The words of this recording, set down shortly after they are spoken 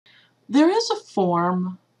There is a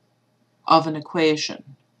form of an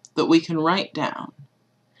equation that we can write down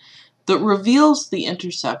that reveals the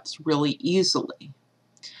intercepts really easily,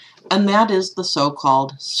 and that is the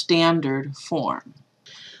so-called standard form.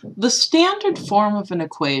 The standard form of an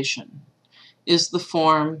equation is the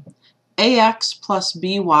form ax plus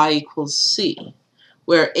by equals c,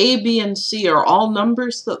 where a, b, and c are all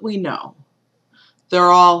numbers that we know.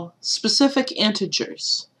 They're all specific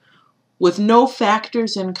integers with no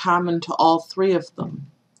factors in common to all three of them.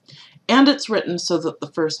 And it's written so that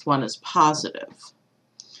the first one is positive.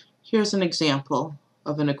 Here's an example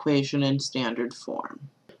of an equation in standard form.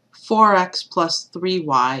 4x plus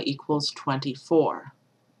 3y equals 24.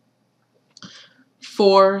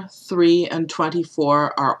 4, 3, and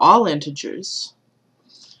 24 are all integers.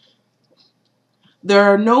 There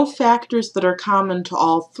are no factors that are common to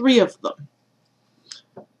all three of them.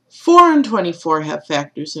 4 and 24 have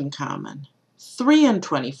factors in common. 3 and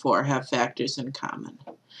 24 have factors in common.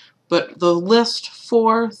 But the list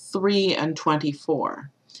 4, 3, and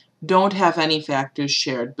 24 don't have any factors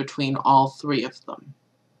shared between all three of them.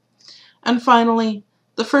 And finally,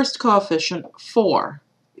 the first coefficient, 4,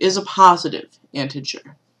 is a positive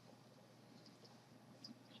integer.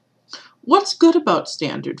 What's good about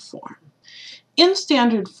standard form? In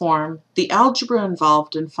standard form, the algebra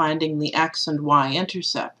involved in finding the x and y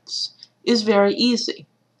intercepts is very easy.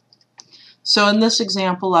 So in this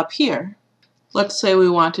example up here, let's say we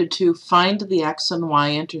wanted to find the x and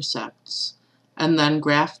y intercepts and then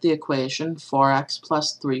graph the equation 4x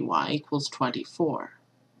plus 3y equals 24.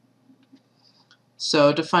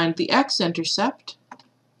 So to find the x-intercept,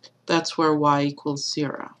 that's where y equals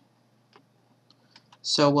 0.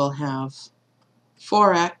 So we'll have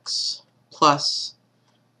 4x plus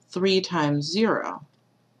 3 times 0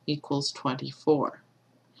 equals 24.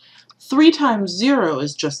 3 times 0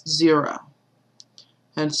 is just 0.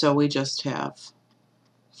 And so we just have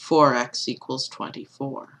 4x equals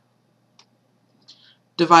 24.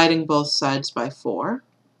 Dividing both sides by 4,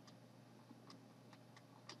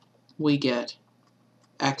 we get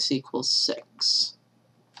x equals 6.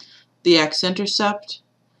 The x-intercept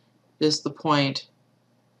is the point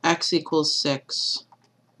x equals 6,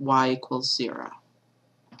 y equals 0.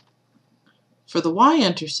 For the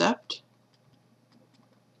y-intercept,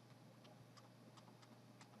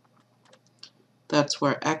 that's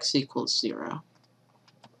where x equals 0.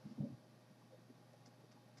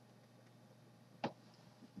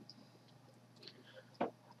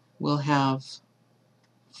 We'll have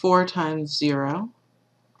 4 times 0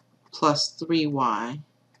 plus 3y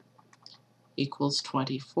equals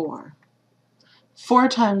 24. 4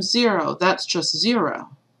 times 0, that's just 0.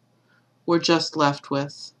 We're just left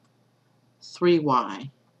with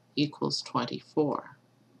 3y equals 24.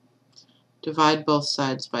 Divide both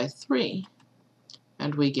sides by 3,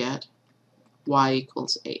 and we get y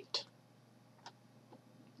equals 8.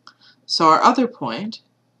 So our other point,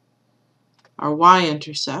 our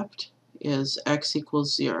y-intercept, is x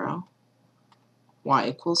equals 0, y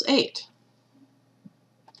equals 8.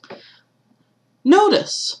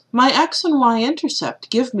 Notice, my x and y-intercept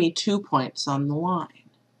give me 2 points on the line.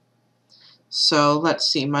 So let's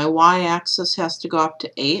see, my y-axis has to go up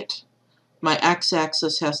to 8, my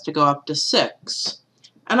x-axis has to go up to 6,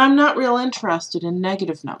 and I'm not real interested in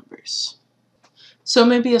negative numbers. So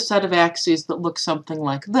maybe a set of axes that look something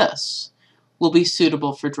like this will be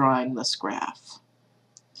suitable for drawing this graph.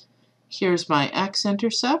 Here's my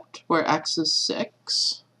x-intercept, where x is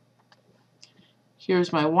 6.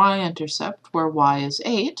 Here's my y-intercept, where y is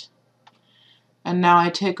 8. And now I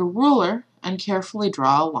take a ruler and carefully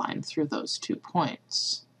draw a line through those 2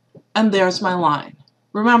 points. And there's my line.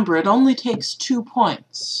 Remember, it only takes 2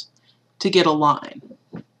 points to get a line.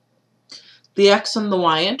 The x and the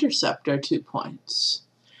y-intercept are 2 points.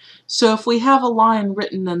 So if we have a line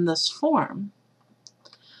written in this form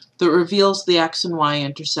that reveals the x and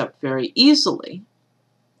y-intercept very easily,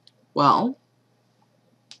 well,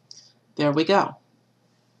 there we go.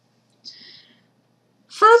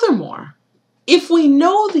 Furthermore, if we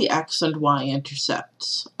know the x and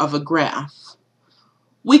y-intercepts of a graph,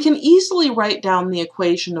 we can easily write down the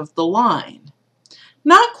equation of the line,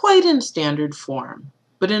 not quite in standard form,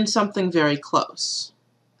 but in something very close.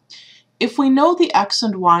 If we know the x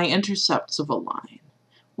and y-intercepts of a line,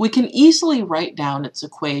 we can easily write down its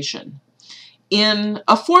equation in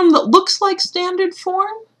a form that looks like standard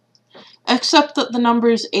form, except that the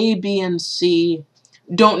numbers a, b, and c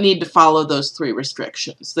don't need to follow those 3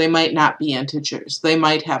 restrictions. They might not be integers. They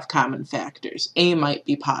might have common factors. A might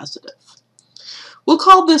be positive. We'll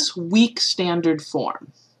call this weak standard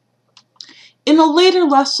form. In a later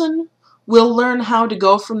lesson, we'll learn how to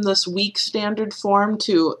go from this weak standard form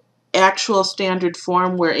to actual standard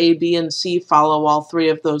form where A, B, and C follow all three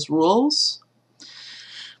of those rules.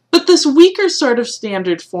 But this weaker sort of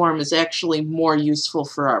standard form is actually more useful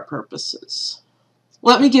for our purposes.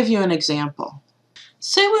 Let me give you an example.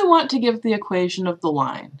 Say we want to give the equation of the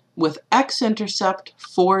line with x-intercept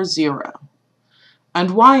 4, 0,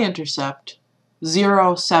 and y-intercept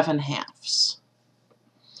 0, 7/2.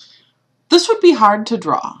 This would be hard to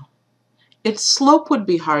draw. Its slope would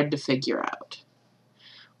be hard to figure out.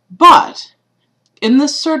 But in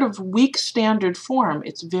this sort of weak standard form,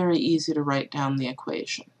 it's very easy to write down the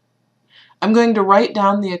equation. I'm going to write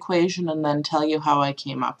down the equation and then tell you how I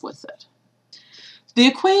came up with it. The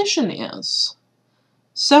equation is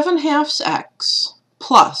 7/2 x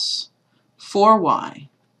plus 4y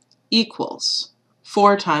equals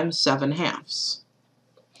 4 times 7/2.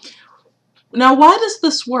 Now, why does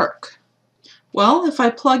this work? Well, if I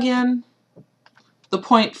plug in the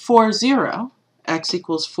point 4, 0, x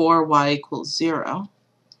equals 4, y equals 0,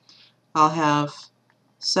 I'll have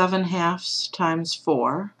 7/2 times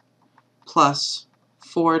 4 plus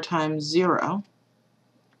 4 times 0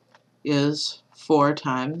 is 4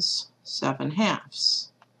 times 7/2.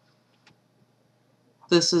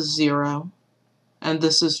 This is 0, and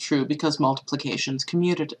this is true because multiplication is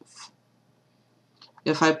commutative.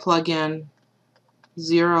 If I plug in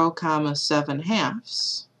 0,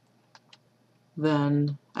 7/2,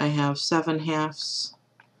 then I have 7/2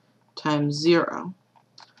 times 0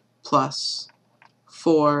 plus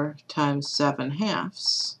 4 times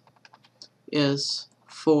 7/2 is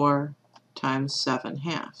 4 times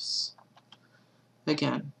 7/2.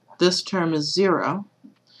 Again, this term is 0,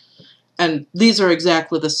 and these are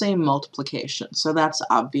exactly the same multiplication, so that's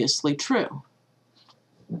obviously true.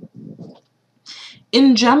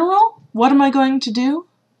 In general, what am I going to do?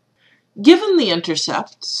 Given the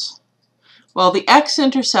intercepts, well, the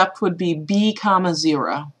x-intercept would be b,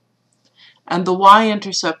 0, and the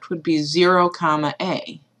y-intercept would be 0,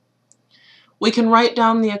 a. We can write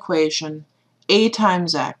down the equation a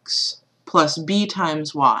times x plus b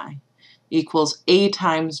times y equals a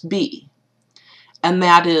times b, and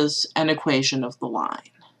that is an equation of the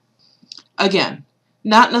line. Again,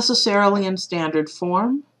 not necessarily in standard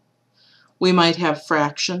form. We might have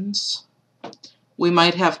fractions. We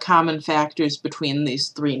might have common factors between these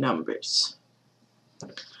three numbers.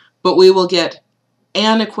 But we will get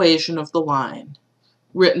an equation of the line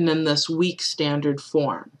written in this weak standard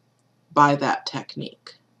form by that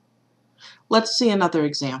technique. Let's see another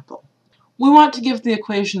example. We want to give the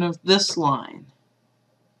equation of this line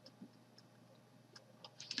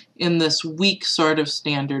in this weak sort of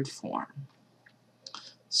standard form.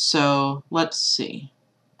 So let's see.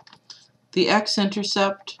 The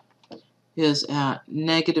x-intercept is at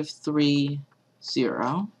 -3,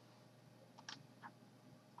 0,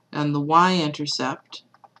 and the y-intercept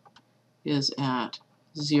is at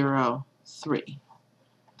 0, 3.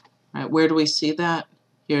 All right, where do we see that?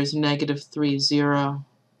 Here's -3, 0.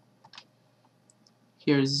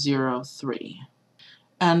 Here's 0, 3.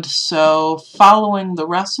 And so, following the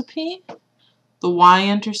recipe, the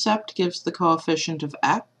y-intercept gives the coefficient of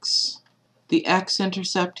x, the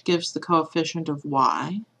x-intercept gives the coefficient of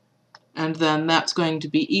y, and then that's going to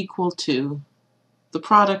be equal to the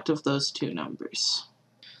product of those two numbers.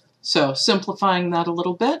 So, simplifying that a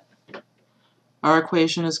little bit, our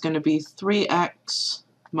equation is going to be 3x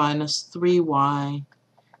minus 3y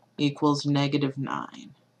equals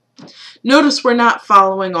 -9. Notice we're not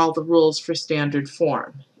following all the rules for standard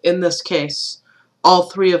form. In this case, all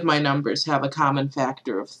three of my numbers have a common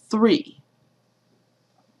factor of 3.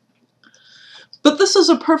 But this is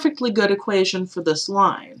a perfectly good equation for this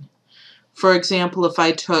line. For example, if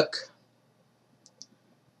I took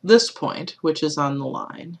this point, which is on the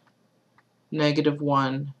line,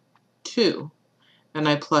 -1, 2, and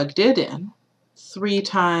I plugged it in, 3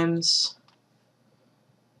 times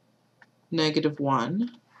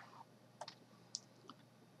 -1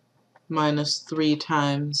 minus 3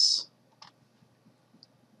 times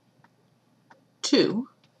 2,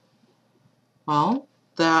 well,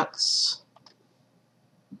 that's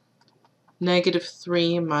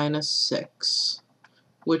 -3 minus 6,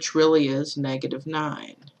 which really is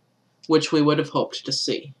 -9, which we would have hoped to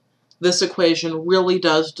see. This equation really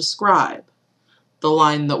does describe the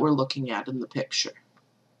line that we're looking at in the picture.